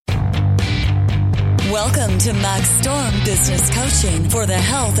Welcome to Max Storm Business Coaching for the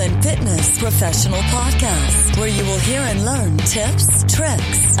Health and Fitness Professional Podcast, where you will hear and learn tips,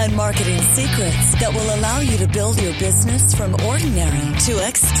 tricks, and marketing secrets that will allow you to build your business from ordinary to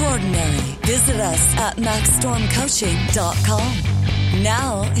extraordinary. Visit us at maxstormcoaching.com.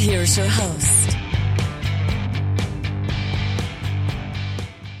 Now, here's your host.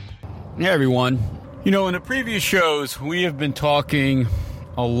 Hey, everyone. You know, in the previous shows, we have been talking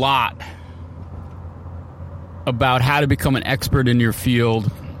a lot about how to become an expert in your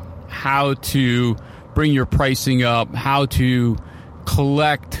field, how to bring your pricing up, how to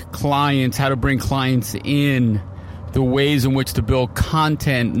collect clients, how to bring clients in, the ways in which to build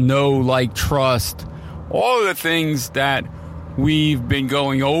content, know, like, trust, all of the things that we've been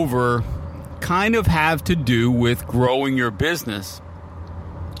going over kind of have to do with growing your business.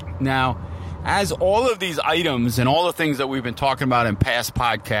 Now, as all of these items and all the things that we've been talking about in past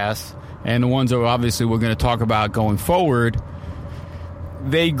podcasts, and the ones that obviously we're going to talk about going forward,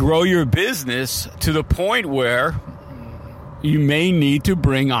 they grow your business to the point where you may need to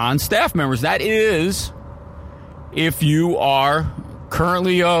bring on staff members. That is, if you are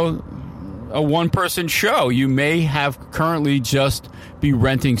currently a one-person show. You may have currently just be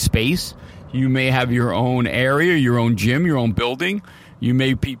renting space. You may have your own area, your own gym, your own building. You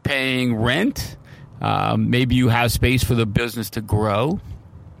may be paying rent. Maybe you have space for the business to grow.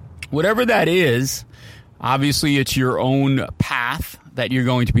 Whatever that is, obviously it's your own path that you're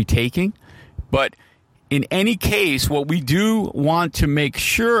going to be taking. But in any case, what we do want to make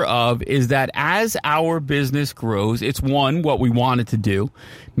sure of is that as our business grows, it's one, what we want it to do.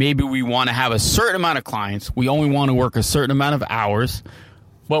 Maybe we want to have a certain amount of clients. We only want to work a certain amount of hours.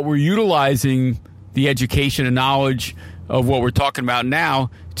 But we're utilizing the education and knowledge of what we're talking about now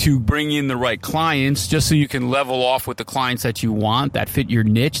to bring in the right clients, just so you can level off with the clients that you want, that fit your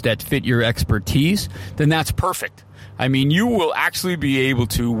niche, that fit your expertise, then that's perfect. I mean, you will actually be able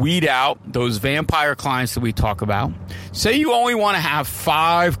to weed out those vampire clients that we talk about. Say you only want to have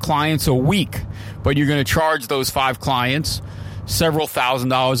 5 clients a week, but you're going to charge those 5 clients several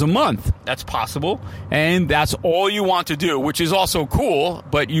 $1,000s a month. That's possible. And that's all you want to do, which is also cool,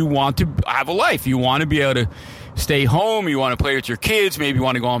 but you want to have a life. You want to be able to stay home, you want to play with your kids, maybe you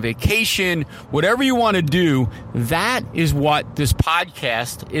want to go on vacation, whatever you want to do. That is what this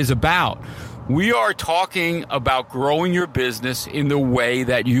podcast is about. We are talking about growing your business in the way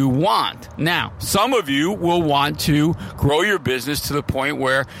that you want. Now, some of you will want to grow your business to the point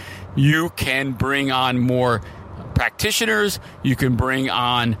where you can bring on more practitioners, you can bring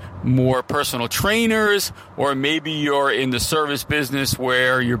on more personal trainers, or maybe you're in the service business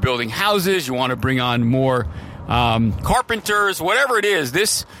where you're building houses, you want to bring on more carpenters, whatever it is.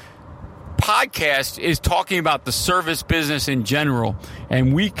 This podcast is talking about the service business in general,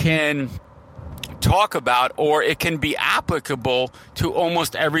 and we can talk about, or it can be applicable to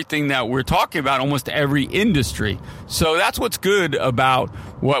almost everything that we're talking about, almost every industry. So that's what's good about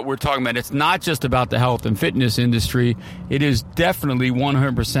what we're talking about. It's not just about the health and fitness industry. It is definitely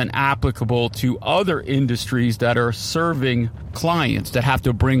 100% applicable to other industries that are serving clients, that have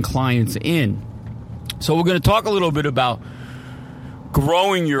to bring clients in. So we're going to talk a little bit about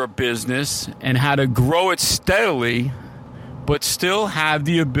growing your business and how to grow it steadily, but still have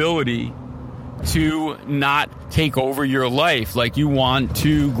the ability to not take over your life. Like, you want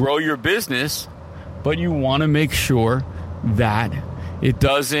to grow your business, but you want to make sure that it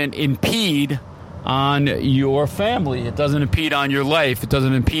doesn't impede on your family. It doesn't impede on your life. It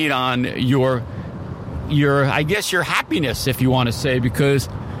doesn't impede on your I guess your happiness, if you want to say, because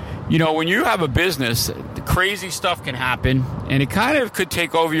you know, when you have a business, crazy stuff can happen, and it kind of could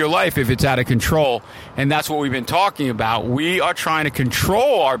take over your life if it's out of control. And that's what we've been talking about. We are trying to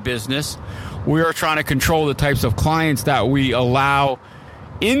control our business. We are trying to control the types of clients that we allow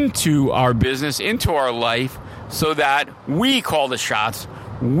into our business, into our life, so that we call the shots.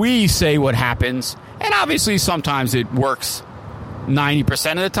 We say what happens. And obviously, sometimes it works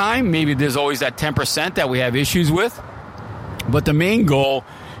 90% of the time. Maybe there's always that 10% that we have issues with. But the main goal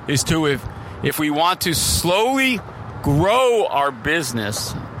is to, if we want to slowly grow our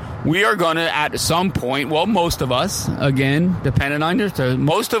business, we are going to, at some point, well, most of us, again, depending on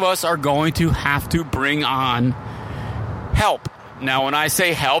most of us are going to have to bring on help. Now, when I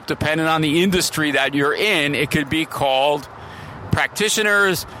say help, depending on the industry that you're in, it could be called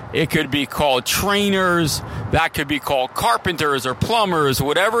practitioners, it could be called trainers, that could be called carpenters or plumbers,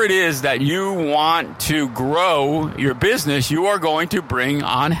 whatever it is that you want to grow your business, you are going to bring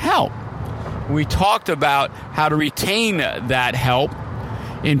on help. We talked about how to retain that help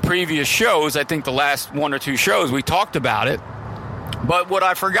in previous shows. I think the last 1 or 2 shows we talked about it. But what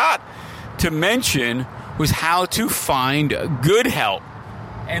I forgot to mention was how to find good help.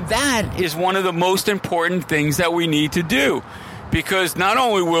 And that is one of the most important things that we need to do, because not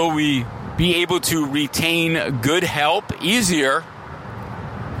only will we be able to retain good help easier,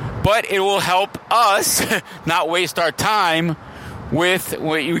 but it will help us not waste our time with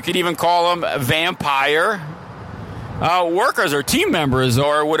what you could even call them vampire workers or team members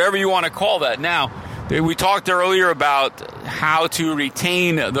or whatever you want to call that. Now, we talked earlier about how to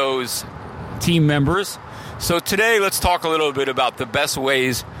retain those team members. So today, let's talk a little bit about the best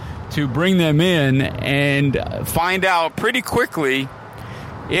ways to bring them in and find out pretty quickly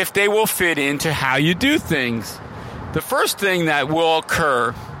if they will fit into how you do things. The first thing that will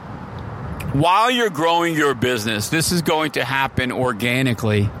occur while you're growing your business, this is going to happen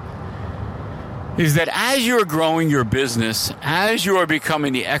organically, is that as you're growing your business, as you are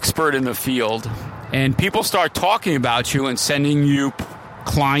becoming the expert in the field, and people start talking about you and sending you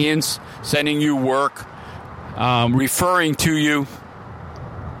clients, sending you work, referring to you,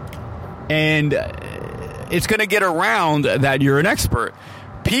 and it's going to get around that you're an expert.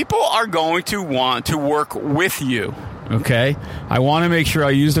 People are going to want to work with you, okay? I want to make sure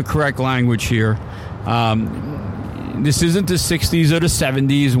I use the correct language here. This isn't the 60s or the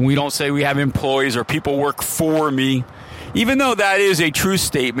 70s, and we don't say we have employees or people work for me. Even though that is a true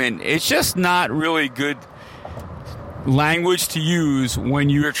statement, it's just not really good language to use when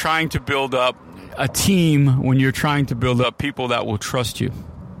you're trying to build up a team, when you're trying to build up people that will trust you.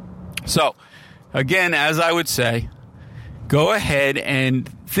 So, again, as I would say, go ahead and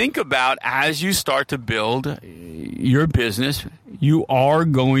think about, as you start to build your business, you are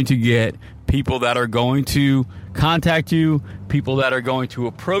going to get people that are going to contact you, people that are going to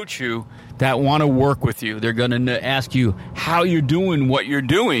approach you that want to work with you. They're going to ask you how you're doing what you're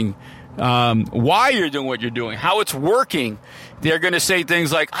doing, why you're doing what you're doing, how it's working. They're going to say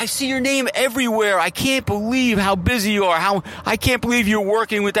things like, I see your name everywhere. I can't believe how busy you are. I can't believe you're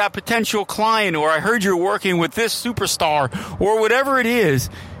working with that potential client, or I heard you're working with this superstar, or whatever it is.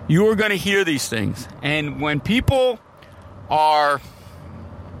 You are going to hear these things. And when people are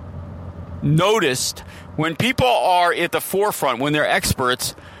noticed, when people are at the forefront, when they're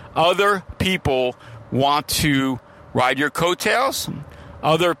experts, other people want to ride your coattails.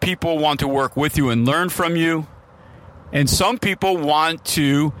 Other people want to work with you and learn from you. And some people want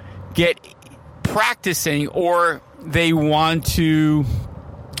to get practicing, or they want to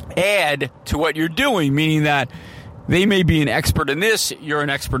add to what you're doing, meaning that they may be an expert in this, you're an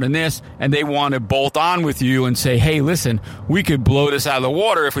expert in this, and they want to bolt on with you and say, hey, listen, we could blow this out of the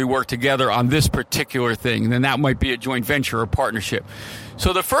water if we work together on this particular thing. Then that might be a joint venture or partnership.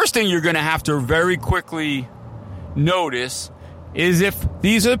 So the first thing you're going to have to very quickly notice is if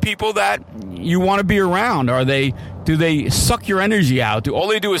these are people that you want to be around. Do they suck your energy out? All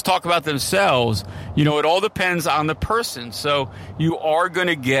they do is talk about themselves? It all depends on the person. So you are going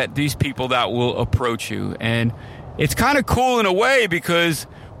to get these people that will approach you. And it's kind of cool in a way, because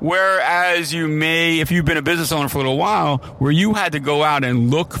whereas you may, if you've been a business owner for a little while, where you had to go out and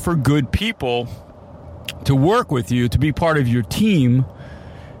look for good people to work with you, to be part of your team,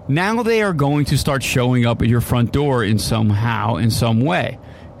 now they are going to start showing up at your front door in some way.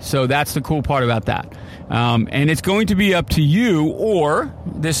 So that's the cool part about that. And it's going to be up to you, or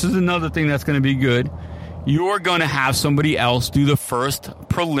this is another thing that's going to be good. You're going to have somebody else do the first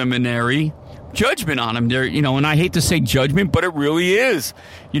preliminary judgment on them. And I hate to say judgment, but it really is.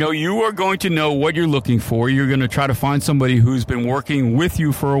 You are going to know what you're looking for. You're going to try to find somebody who's been working with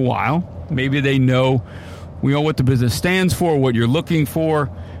you for a while. Maybe they know what the business stands for, what you're looking for,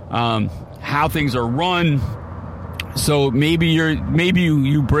 how things are run. So maybe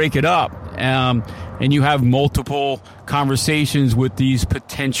you break it up, and you have multiple conversations with these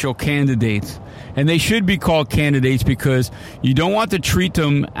potential candidates. And they should be called candidates, because you don't want to treat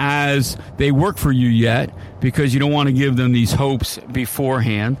them as they work for you yet, because you don't want to give them these hopes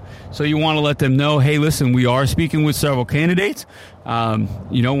beforehand. So you want to let them know, hey, listen, we are speaking with several candidates.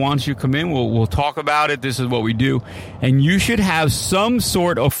 Once you come in, we'll talk about it. This is what we do. And you should have some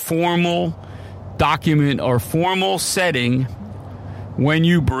sort of formal document or formal setting when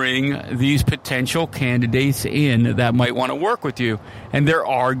you bring these potential candidates in that might want to work with you. And there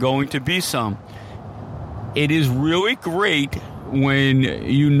are going to be some. It is really great when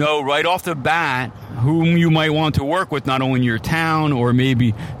you know right off the bat whom you might want to work with, not only in your town, or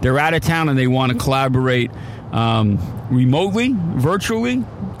maybe they're out of town and they want to collaborate remotely, virtually,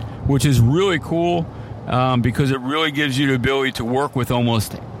 which is really cool, because it really gives you the ability to work with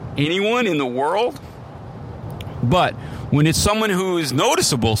almost anyone in the world. But when it's someone who is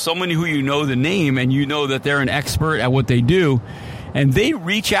noticeable, someone who you know the name and you know that they're an expert at what they do, and they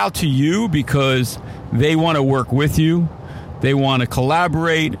reach out to you because they want to work with you, they want to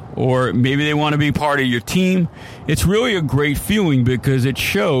collaborate, or maybe they want to be part of your team, it's really a great feeling because it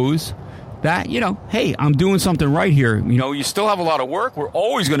shows that, hey, I'm doing something right here. You still have a lot of work. We're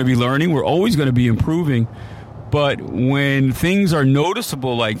always going to be learning. We're always going to be improving. But when things are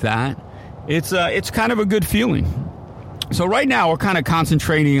noticeable like that, it's kind of a good feeling. So right now we're kind of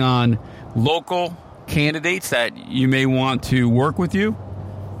concentrating on local candidates that you may want to work with you.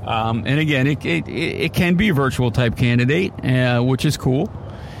 And again, it can be a virtual type candidate, which is cool.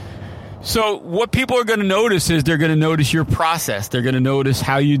 So what people are going to notice is they're going to notice your process. They're going to notice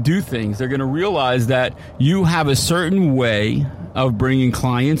how you do things. They're going to realize that you have a certain way of bringing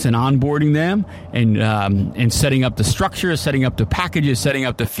clients and onboarding them and setting up the structure, setting up the packages, setting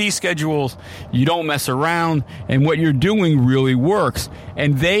up the fee schedules. You don't mess around, and what you're doing really works.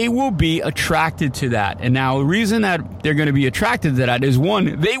 And they will be attracted to that. And now the reason that they're going to be attracted to that is,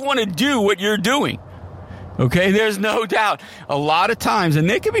 one, they want to do what you're doing. Okay, there's no doubt. A lot of times, and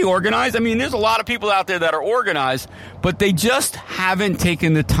they can be organized. I mean, there's a lot of people out there that are organized, but they just haven't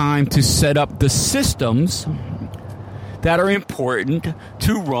taken the time to set up the systems that are important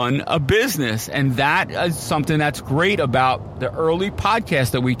to run a business. And that is something that's great about the early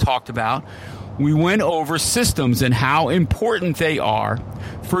podcast that we talked about. We went over systems and how important they are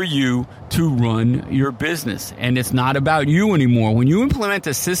for you to run your business. And it's not about you anymore. When you implement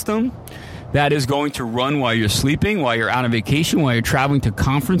a system that is going to run while you're sleeping, while you're out on vacation, while you're traveling to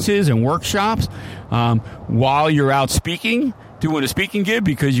conferences and workshops, while you're out speaking, doing a speaking gig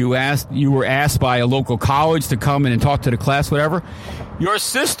because you were asked by a local college to come in and talk to the class, whatever. Your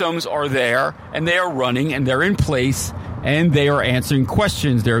systems are there, and they are running, and they're in place, and they are answering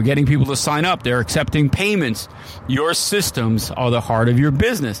questions. They're getting people to sign up. They're accepting payments. Your systems are the heart of your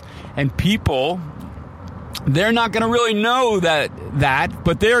business. And people, they're not going to really know that,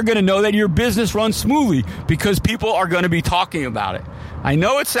 but they're going to know that your business runs smoothly because people are going to be talking about it. I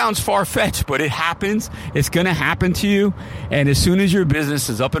know it sounds far-fetched, but it happens. It's going to happen to you. And as soon as your business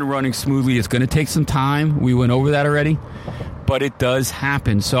is up and running smoothly, it's going to take some time. We went over that already, but it does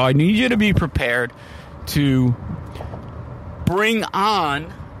happen. So I need you to be prepared to bring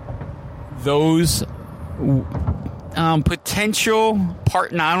on those potential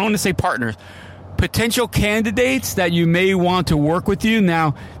partners. I don't want to say partners. Potential candidates that you may want to work with you.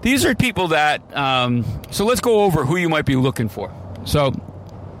 Now, these are people that, so let's go over who you might be looking for. So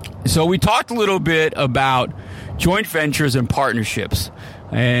we talked a little bit about joint ventures and partnerships.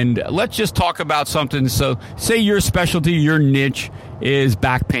 And let's just talk about something. So say your specialty, your niche is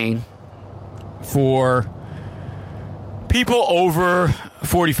back pain for people over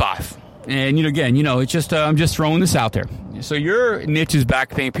 45. And, again, it's just, I'm just throwing this out there. So your niche is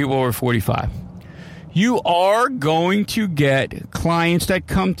back pain, people over 45. You are going to get clients that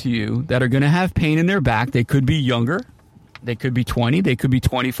come to you that are going to have pain in their back. They could be younger. They could be 20. They could be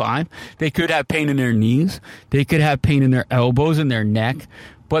 25. They could have pain in their knees. They could have pain in their elbows and their neck.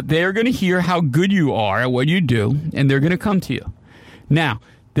 But they're going to hear how good you are at what you do, and they're going to come to you. Now,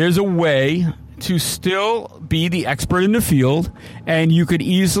 there's a way to still be the expert in the field, and you could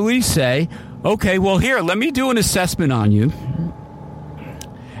easily say, okay, well, here, let me do an assessment on you.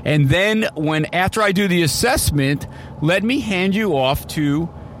 And then after I do the assessment, let me hand you off to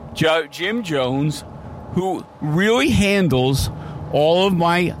Jim Jones, who really handles all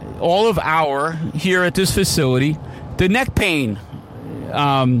of our, here at this facility, the neck pain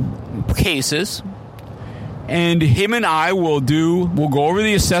cases. And him and I we'll go over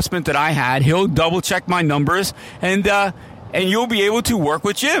the assessment that I had. He'll double check my numbers, and you'll be able to work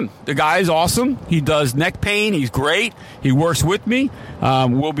with Jim. The guy is awesome. He does neck pain. He's great. He works with me.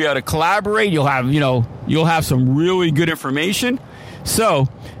 We'll be able to collaborate. You'll have some really good information. So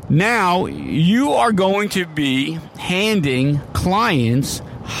now you are going to be handing clients,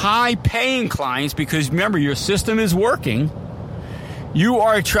 high-paying clients, because remember, your system is working. You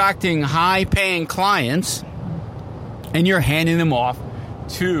are attracting high-paying clients, and you're handing them off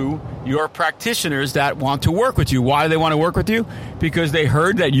to your practitioners that want to work with you. Why do they want to work with you? Because they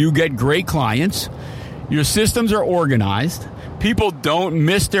heard that you get great clients. Your systems are organized. People don't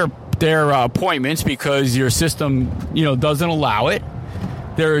miss their appointments because your system, doesn't allow it.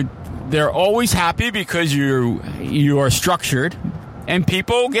 They're always happy because you are structured, and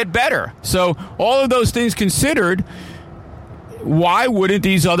people get better. So all of those things considered, why wouldn't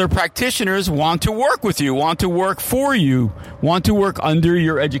these other practitioners want to work with you, want to work for you, want to work under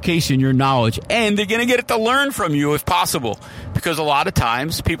your education, your knowledge? And they're going to get to learn from you if possible. Because a lot of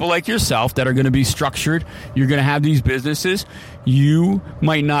times, people like yourself that are going to be structured, you're going to have these businesses, you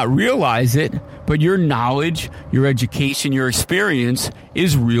might not realize it, but your knowledge, your education, your experience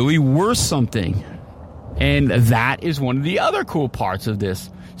is really worth something. And that is one of the other cool parts of this.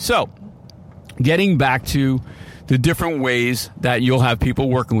 So, getting back to the different ways that you'll have people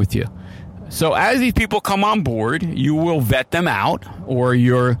working with you. So as these people come on board, you will vet them out, or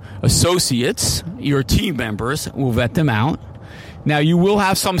your associates, your team members will vet them out. Now, you will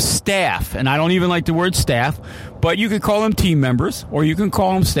have some staff, and I don't even like the word staff, but you can call them team members, or you can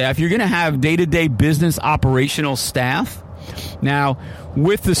call them staff. You're going to have day-to-day business operational staff. Now,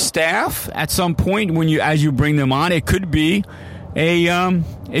 with the staff, at some point as you bring them on, it could be a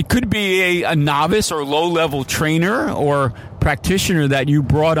novice or low-level trainer or practitioner that you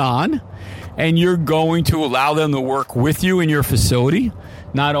brought on, and you're going to allow them to work with you in your facility.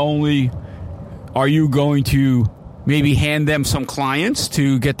 Not only are you going to maybe hand them some clients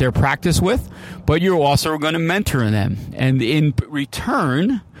to get their practice with, but you're also going to mentor them. And in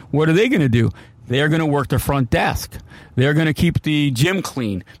return, what are they going to do? They're going to work the front desk. They're going to keep the gym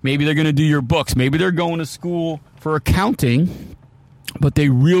clean. Maybe they're going to do your books. Maybe they're going to school for accounting, but they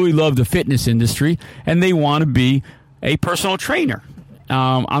really love the fitness industry and they want to be a personal trainer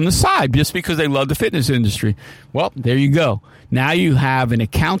on the side just because they love the fitness industry. Well, there you go. Now you have an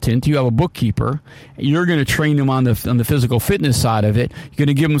accountant, you have a bookkeeper. You're going to train them on the physical fitness side of it. You're going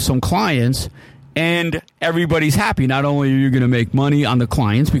to give them some clients, and everybody's happy. Not only are you going to make money on the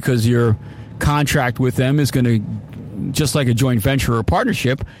clients because your contract with them is going to, just like a joint venture or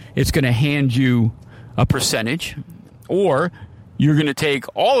partnership, it's going to hand you a percentage, or you're going to take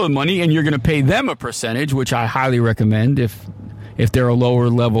all the money and you're going to pay them a percentage, which I highly recommend if they're a lower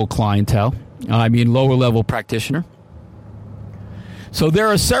level clientele. Lower level practitioner. So there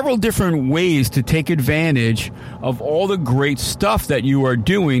are several different ways to take advantage of all the great stuff that you are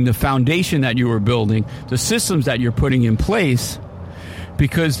doing, the foundation that you are building, the systems that you're putting in place,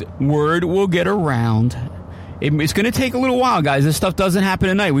 because word will get around. It's going to take a little while, guys. This stuff doesn't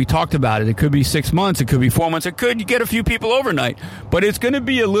happen at We talked about it. It could be 6 months. It could be 4 months. It could get a few people overnight. But it's going to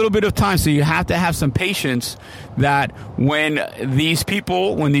be a little bit of time. So you have to have some patience that when these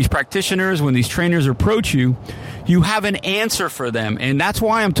people, when these practitioners, when these trainers approach you, you have an answer for them. And that's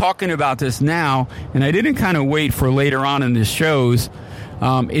why I'm talking about this now. And I didn't kind of wait for later on in the shows.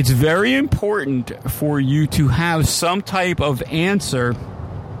 It's very important for you to have some type of answer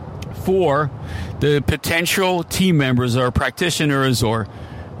for the potential team members or practitioners or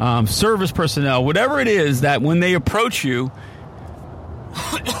service personnel, whatever it is, that when they approach you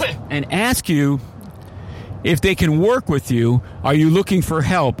and ask you if they can work with you, are you looking for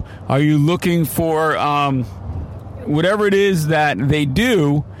help? Are you looking for whatever it is that they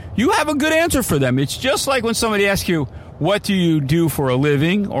do? You have a good answer for them. It's just like when somebody asks you, what do you do for a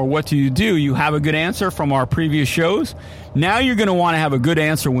living, or what do you do? You have a good answer from our previous shows. Now you're going to want to have a good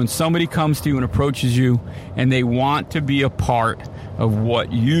answer when somebody comes to you and approaches you and they want to be a part of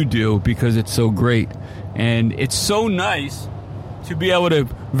what you do because it's so great. And it's so nice to be able to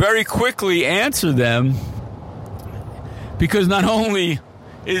very quickly answer them, because not only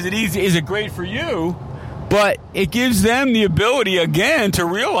is it great for you, but it gives them the ability, again, to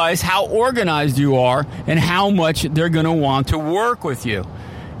realize how organized you are and how much they're going to want to work with you.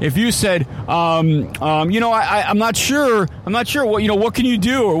 If you said, I'm not sure what can you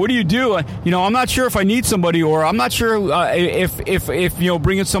do, or what do you do? I'm not sure if I need somebody, or I'm not sure if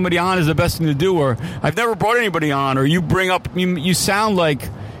bringing somebody on is the best thing to do, or I've never brought anybody on, or you sound like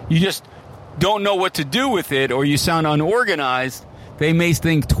you just don't know what to do with it, or you sound unorganized. They may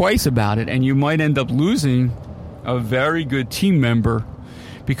think twice about it, and you might end up losing a very good team member.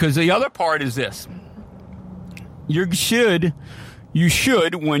 Because the other part is this. You should,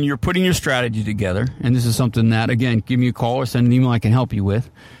 when you're putting your strategy together, and this is something that, again, give me a call or send an email I can help you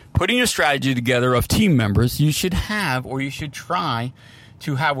with. Putting your strategy together of team members, you should have, or you should try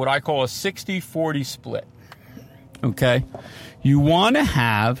to have what I call a 60-40 split. Okay? You want to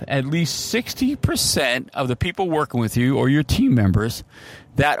have at least 60% of the people working with you, or your team members,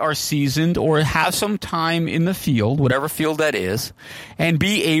 that are seasoned or have some time in the field, whatever field that is, and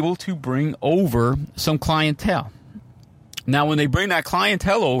be able to bring over some clientele. Now, when they bring that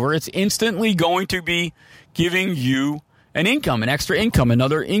clientele over, it's instantly going to be giving you an income, an extra income,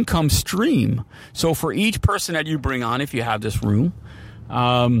 another income stream. So for each person that you bring on, if you have this room,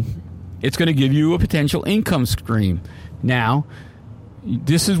 it's going to give you a potential income stream. Now,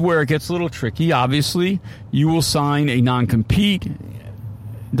 this is where it gets a little tricky. Obviously, you will sign a non-compete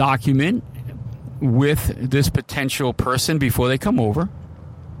document with this potential person before they come over.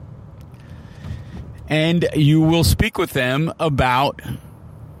 And you will speak with them about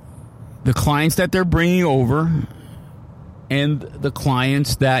the clients that they're bringing over and the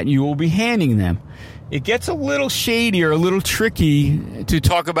clients that you will be handing them. It gets a little shady or a little tricky to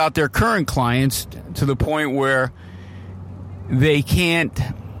talk about their current clients to the point where they can't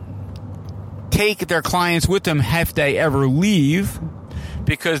take their clients with them if they ever leave,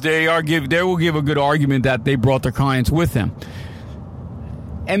 because they will give a good argument that they brought their clients with them.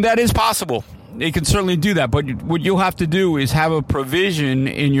 And that is possible. They can certainly do that, but what you'll have to do is have a provision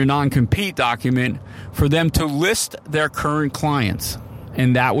in your non-compete document for them to list their current clients.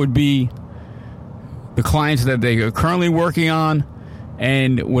 And that would be the clients that they are currently working on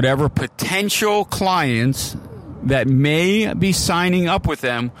and whatever potential clients that may be signing up with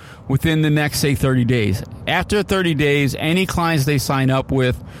them within the next, say, 30 days. After 30 days, any clients they sign up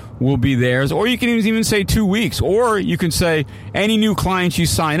with will be theirs. Or you can even say 2 weeks. Or you can say any new clients you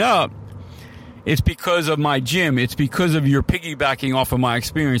sign up, it's because of my gym. It's because of your piggybacking off of my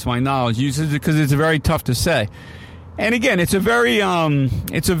experience, my knowledge. Because it's very tough to say. And again, it's a very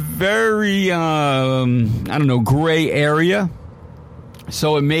gray area.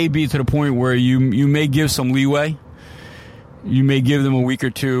 So it may be to the point where you may give some leeway. You may give them a week or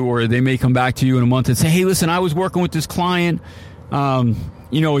two, or they may come back to you in a month and say, hey, listen, I was working with this client, a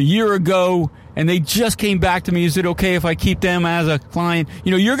year ago, and they just came back to me. Is it okay if I keep them as a client?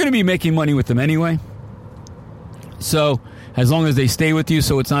 You're going to be making money with them anyway. So as long as they stay with you,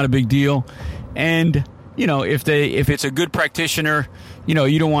 so it's not a big deal. And, if it's a good practitioner,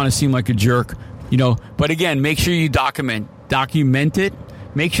 you don't want to seem like a jerk, but again, make sure you document it.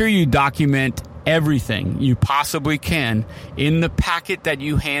 Make sure you document everything you possibly can in the packet that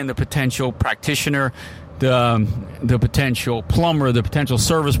you hand the potential practitioner, the potential plumber, the potential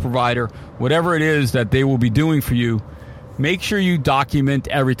service provider, whatever it is that they will be doing for you. Make sure you document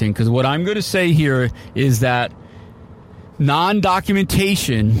everything, because what I'm going to say here is that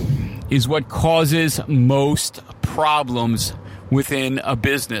non-documentation is what causes most problems within a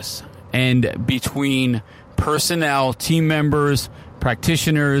business and between personnel, team members,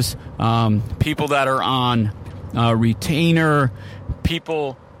 practitioners, people that are on retainer,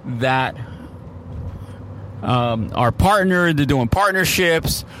 people that are partnered, they're doing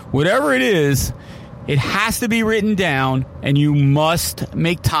partnerships, whatever it is, it has to be written down, and you must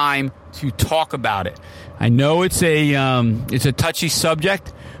make time to talk about it. I know it's a touchy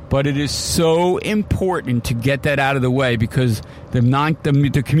subject, but it is so important to get that out of the way, because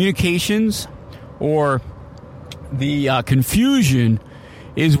the communications or the confusion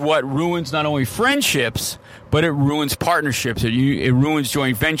is what ruins not only friendships, but it ruins partnerships. It ruins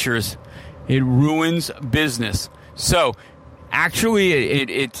joint ventures. It ruins business. So, actually,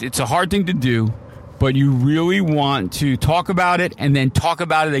 it's a hard thing to do, but you really want to talk about it and then talk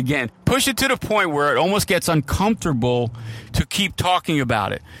about it again. Push it to the point where it almost gets uncomfortable to keep talking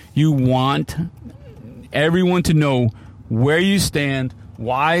about it. You want everyone to know where you stand,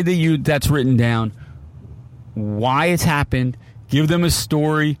 why that's written down, why it's happened. Give them a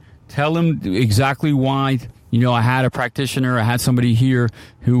story. Tell them exactly why. I had a practitioner. I had somebody here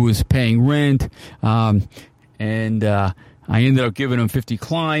who was paying rent, and I ended up giving them 50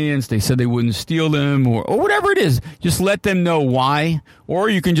 clients. They said they wouldn't steal them, or whatever it is. Just let them know why. Or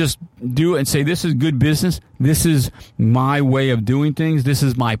you can just do it and say, this is good business. This is my way of doing things. This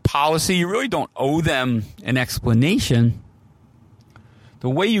is my policy. You really don't owe them an explanation. The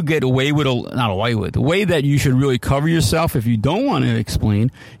way you get away with, the way that you should really cover yourself if you don't want to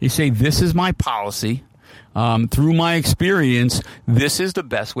explain, you say, this is my policy. Through my experience, this is the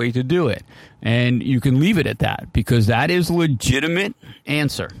best way to do it. And you can leave it at that, because that is a legitimate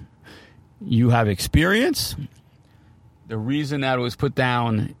answer. You have experience. The reason that it was put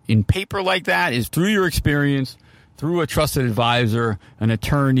down in paper like that is through your experience, through a trusted advisor, an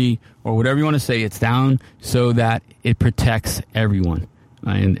attorney, or whatever you want to say. It's down so that it protects everyone.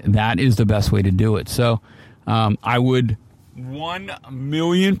 And that is the best way to do it. So I would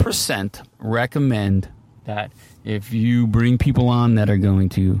 1,000,000% recommend that if you bring people on that are going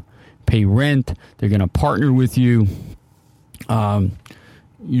to pay rent, they're going to partner with you,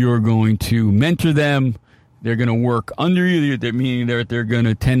 you're going to mentor them, they're going to work under you, meaning they're going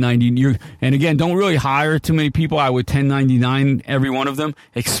to 1099. And again, don't really hire too many people. I would 1099 every one of them.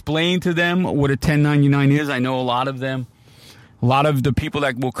 Explain to them what a 1099 is. I know a lot of the people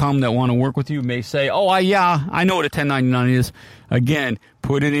that will come that want to work with you may say, I know what a 1099 is. Again,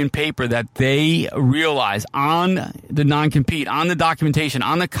 put it in paper that they realize on the non-compete, on the documentation,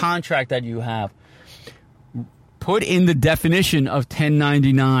 on the contract that you have. Put in the definition of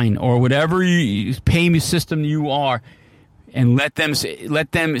 1099 or whatever payment system you are, and let them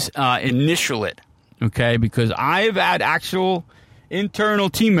initial it, okay? Because I've had actual internal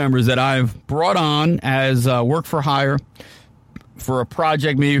team members that I've brought on as work for hire for a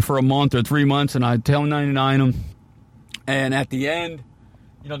project, maybe for a month or 3 months, and I 1099 them, and at the end,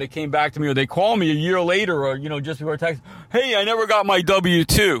 they came back to me, or they call me a year later, or just before text, hey, I never got my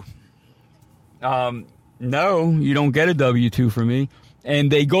W-2. No, you don't get a W-2 from me.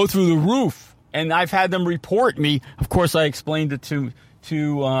 And they go through the roof. And I've had them report me. Of course, I explained it to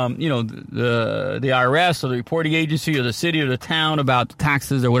the IRS or the reporting agency or the city or the town about the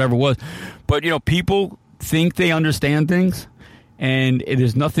taxes or whatever it was. But, people think they understand things. And it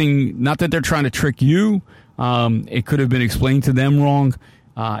is nothing, not that they're trying to trick you. It could have been explained to them wrong.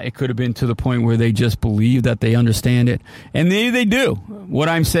 It could have been to the point where they just believe that they understand it. And maybe they do. What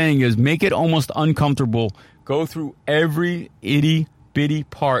I'm saying is make it almost uncomfortable. Go through every itty-bitty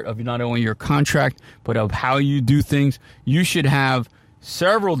part of not only your contract, but of how you do things. You should have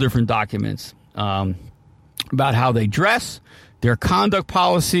several different documents about how they dress, their conduct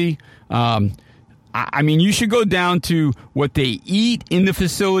policy. You should go down to what they eat in the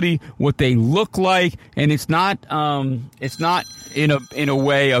facility, what they look like, and it's not in a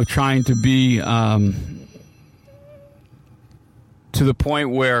way of trying to be to the point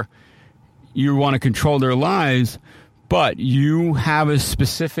where you want to control their lives, but you have a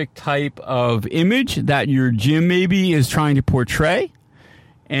specific type of image that your gym maybe is trying to portray,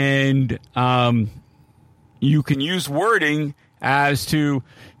 and you can use wording as to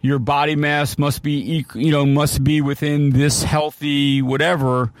your body mass must be within this healthy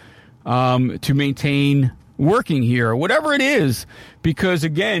whatever to maintain working here, or whatever it is, because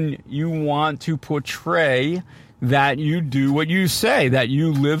again, you want to portray that you do what you say, that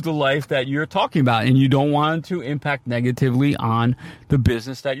you live the life that you're talking about, and you don't want to impact negatively on the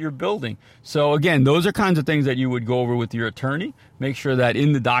business that you're building. So again, those are kinds of things that you would go over with your attorney. Make sure that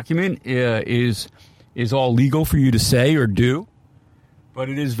in the document is all legal for you to say or do. But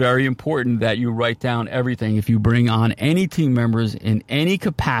it is very important that you write down everything. If you bring on any team members in any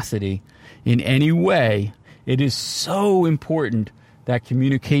capacity, in any way, it is so important that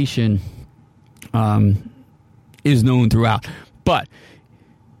communication is known throughout. But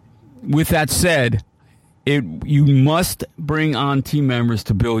with that said, you must bring on team members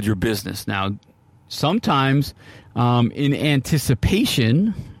to build your business. Now, sometimes in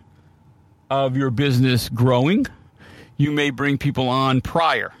anticipation of your business growing, you may bring people on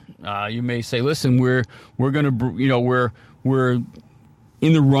prior. You may say, "Listen, we're going to, we're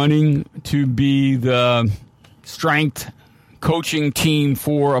in the running to be the strength coaching team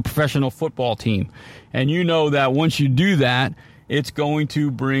for a professional football team," and you know that once you do that, it's going to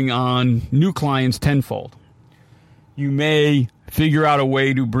bring on new clients tenfold. You may figure out a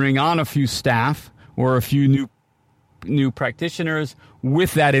way to bring on a few staff or a few new practitioners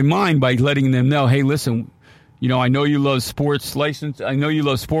with that in mind by letting them know, "Hey, listen. I know you love sports license. I know you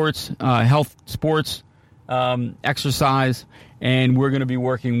love sports, health, sports, exercise, and we're going to be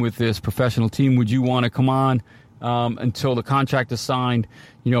working with this professional team. Would you want to come on until the contract is signed?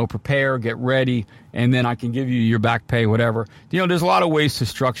 Prepare, get ready, and then I can give you your back pay, whatever." There's a lot of ways to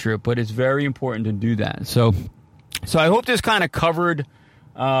structure it, but it's very important to do that. So I hope this kind of covered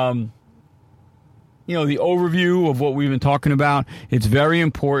the overview of what we've been talking about. It's very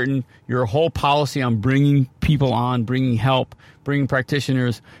important. Your whole policy on bringing people on, bringing help, bringing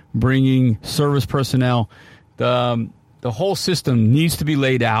practitioners, bringing service personnel, the whole system needs to be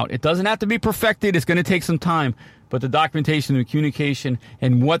laid out. It doesn't have to be perfected. It's going to take some time. But the documentation and communication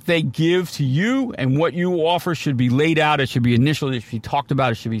and what they give to you and what you offer should be laid out. It should be initialed. It should be talked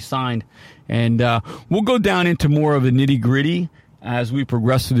about. It should be signed. And we'll go down into more of the nitty-gritty as we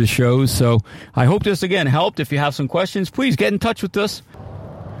progress through the shows. So I hope this, again, helped. If you have some questions, please get in touch with us.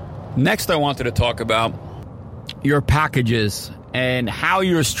 Next, I wanted to talk about your packages and how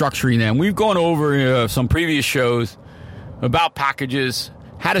you're structuring them. We've gone over some previous shows about packages,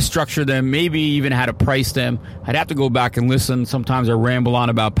 how to structure them, maybe even how to price them. I'd have to go back and listen. Sometimes I ramble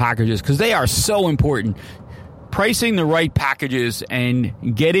on about packages because they are so important. Pricing the right packages and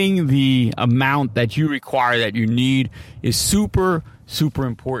getting the amount that you require, that you need, is super, super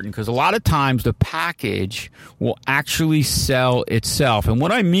important, because a lot of times the package will actually sell itself. And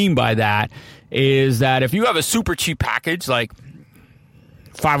what I mean by that is that if you have a super cheap package, like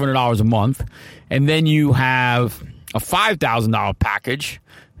 $500 a month, and then you have a $5,000 package,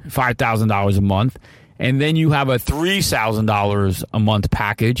 $5,000 a month, and then you have a $3,000 a month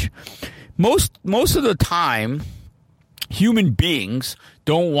package. Most of the time, human beings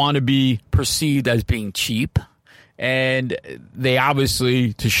don't want to be perceived as being cheap. And they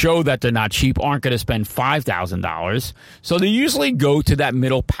obviously, to show that they're not cheap, aren't going to spend $5,000. So they usually go to that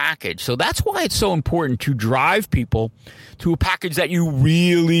middle package. So that's why it's so important to drive people to a package that you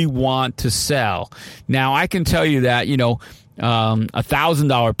really want to sell. Now, I can tell you that,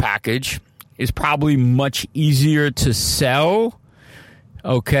 $1,000 package is probably much easier to sell.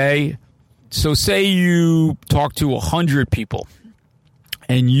 Okay. So say you talk to 100 people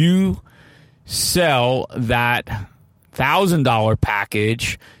and you sell that $1,000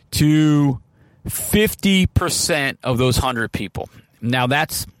 package to 50% of those 100 people. Now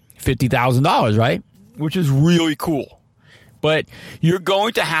that's $50,000, right? Which is really cool. But you're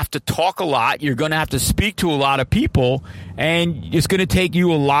going to have to talk a lot. You're going to have to speak to a lot of people, and it's going to take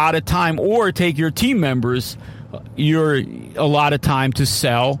you a lot of time, or take your team members a lot of time to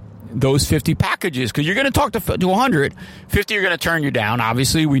sell those 50 packages, because you're going to talk to 100. 50 are going to turn you down.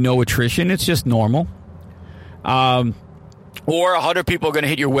 Obviously, we know attrition. It's just normal. Or 100 people are going to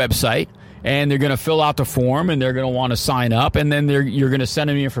hit your website, and they're going to fill out the form, and they're going to want to sign up, and then you're going to send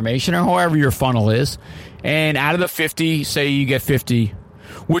them the information, or however your funnel is. And out of the 50, say you get 50,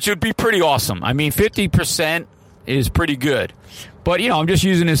 which would be pretty awesome. I mean, 50% is pretty good. But, I'm just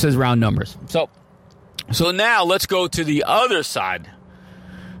using this as round numbers. So now let's go to the other side.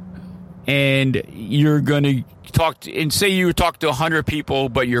 And you're going to and say you talk to 100 people,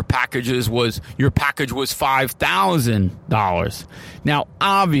 but your package was $5,000. Now,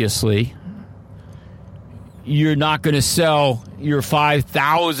 obviously, you're not going to sell your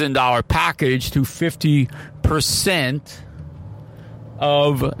 $5,000 package to 50%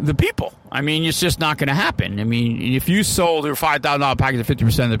 of the people. I mean, it's just not going to happen. I mean, if you sold your $5,000 package to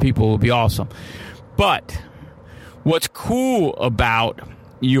 50% of the people, it would be awesome. But what's cool about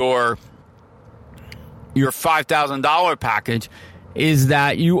your $5,000 package is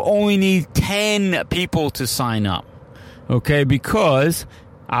that you only need 10 people to sign up. Okay, because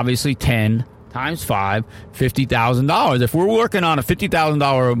obviously 10 times 5, $50,000. If we're working on a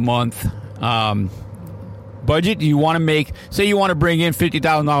 $50,000 a month budget, you want to say you want to bring in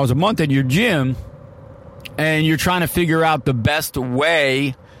 $50,000 a month in your gym, and you're trying to figure out the best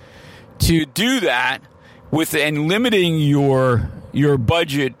way to do that and limiting your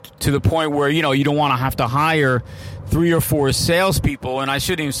budget to the point where, you don't want to have to hire 3 or 4 salespeople, and I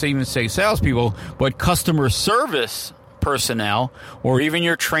shouldn't even say salespeople, but customer service personnel, or even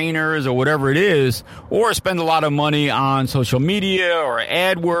your trainers or whatever it is, or spend a lot of money on social media or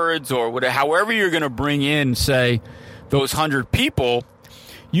AdWords or whatever, however you're going to bring in, say, those 100 people.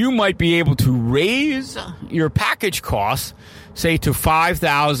 You might be able to raise your package costs, say, to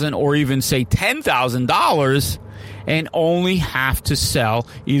 $5,000 or even, say, $10,000, and only have to sell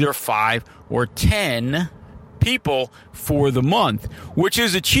either 5 or 10 people for the month, which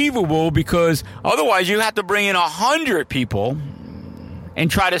is achievable, because otherwise you have to bring in 100 people and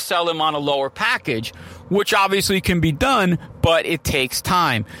try to sell them on a lower package, which obviously can be done, but it takes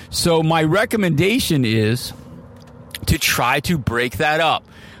time. So my recommendation is to try to break that up.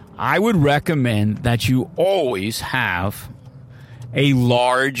 I would recommend that you always have a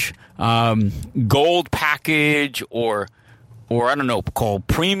large gold package, or I don't know, called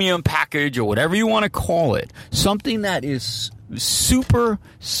premium package, or whatever you want to call it. Something that is super,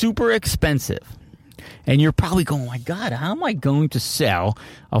 super expensive. And you're probably going, oh my God, how am I going to sell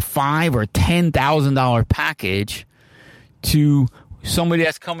a $5,000 or $10,000 package to somebody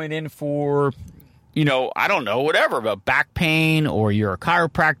that's coming in for, I don't know, whatever, but back pain, or you're a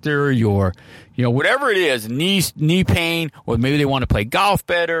chiropractor, whatever it is, knee pain, or maybe they want to play golf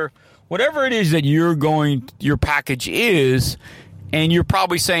better. Whatever it is that your package is, and you're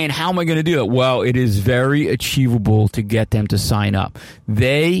probably saying, how am I going to do it? Well, it is very achievable to get them to sign up.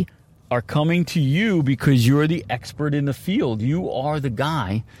 They are coming to you because you're the expert in the field. You are the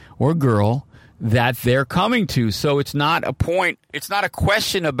guy or girl that they're coming to. So it's not a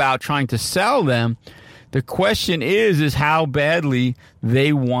question about trying to sell them. The question is how badly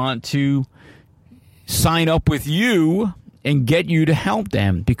they want to sign up with you and get you to help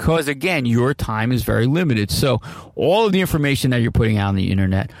them, because, again, your time is very limited. So all of the information that you're putting out on the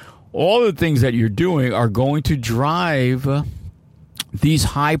internet, all the things that you're doing are going to drive these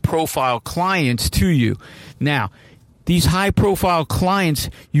high-profile clients to you. Now, these high-profile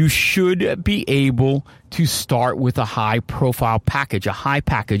clients, you should be able to start with a high-profile package, a high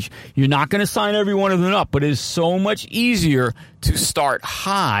package. You're not going to sign every one of them up, but it is so much easier to start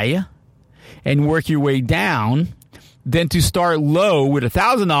high and work your way down than to start low with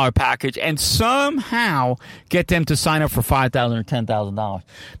 $1,000 package and somehow get them to sign up for $5,000 or $10,000.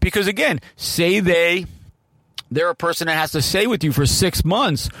 Because again, say they're a person that has to stay with you for 6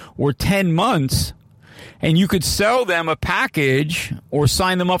 months or 10 months, and you could sell them a package or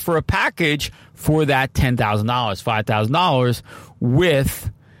sign them up for a package for that $10,000, $5,000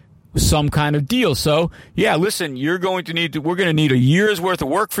 with some kind of deal. So, yeah, listen, we're going to need a year's worth of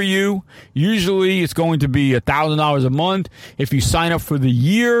work for you. Usually it's going to be $1,000 a month. If you sign up for the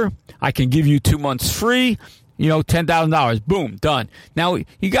year, I can give you 2 months free, $10,000. Boom, done. Now,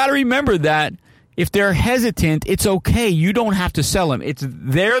 you got to remember that if they're hesitant, it's okay. You don't have to sell them.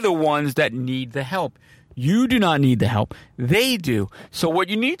 They're the ones that need the help. You do not need the help. They do. So what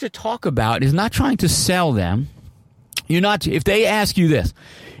you need to talk about is not trying to sell them. If they ask you this,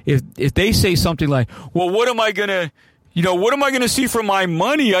 if they say something like, well, what am I going to see for my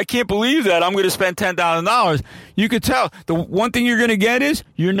money? I can't believe that I'm going to spend $10,000. You could tell the one thing you're going to get is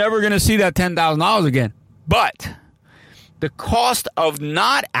you're never going to see that $10,000 again. But the cost of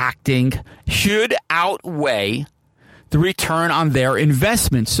not acting should outweigh the return on their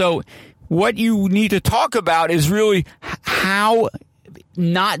investment. So what you need to talk about is really how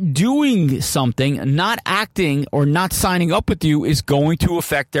not doing something, not acting or not signing up with you is going to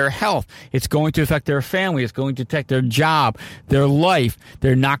affect their health. It's going to affect their family. It's going to affect their job, their life.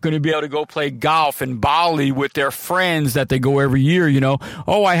 They're not going to be able to go play golf in Bali with their friends that they go every year.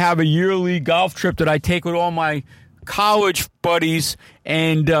 Oh, I have a yearly golf trip that I take with all my college buddies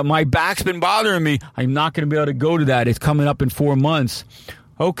and my back's been bothering me. I'm not going to be able to go to that. It's coming up in 4 months.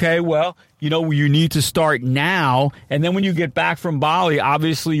 Okay, well, you need to start now. And then when you get back from Bali,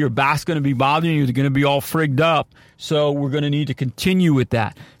 obviously your back's going to be bothering you. You're going to be all frigged up. So we're going to need to continue with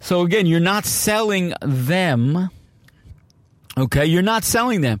that. So again, you're not selling them. Okay, you're not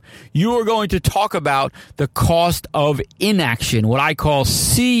selling them. You are going to talk about the cost of inaction, what I call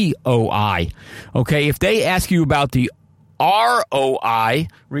COI. Okay, if they ask you about the ROI,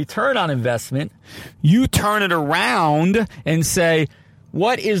 return on investment, you turn it around and say,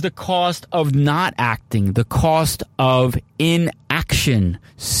 what is the cost of not acting? The cost of inaction,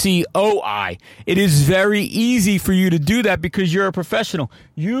 COI. It is very easy for you to do that because you're a professional.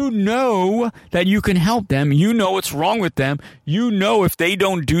 You know that you can help them. You know what's wrong with them. You know if they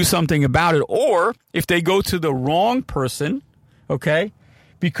don't do something about it or if they go to the wrong person, okay,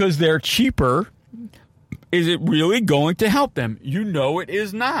 because they're cheaper, is it really going to help them? You know it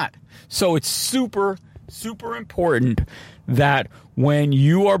is not. So it's super, super important that when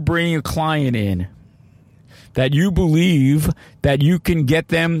you are bringing a client in, that you believe that you can get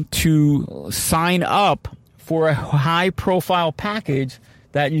them to sign up for a high-profile package,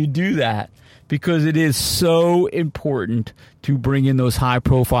 that you do that. Because it is so important to bring in those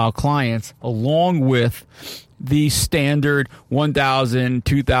high-profile clients along with the standard 1,000,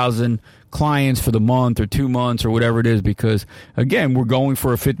 2,000 clients for the month or 2 months or whatever it is. Because, again, we're going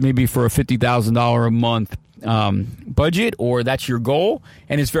for maybe for a $50,000 a month budget, or that's your goal,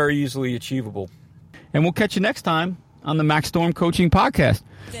 and it's very easily achievable. And we'll catch you next time on the Max Storm Coaching Podcast.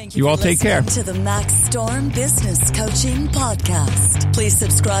 Thank you all take care. To the Max Storm Business Coaching Podcast. Please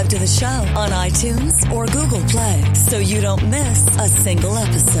subscribe to the show on iTunes or Google Play so you don't miss a single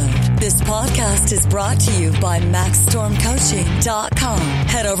episode. This podcast is brought to you by MaxStormCoaching.com.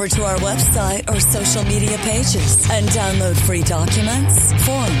 Head over to our website or social media pages and download free documents,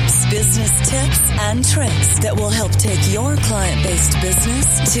 forms, business tips, and tricks that will help take your client-based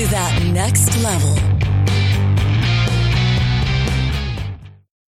business to that next level.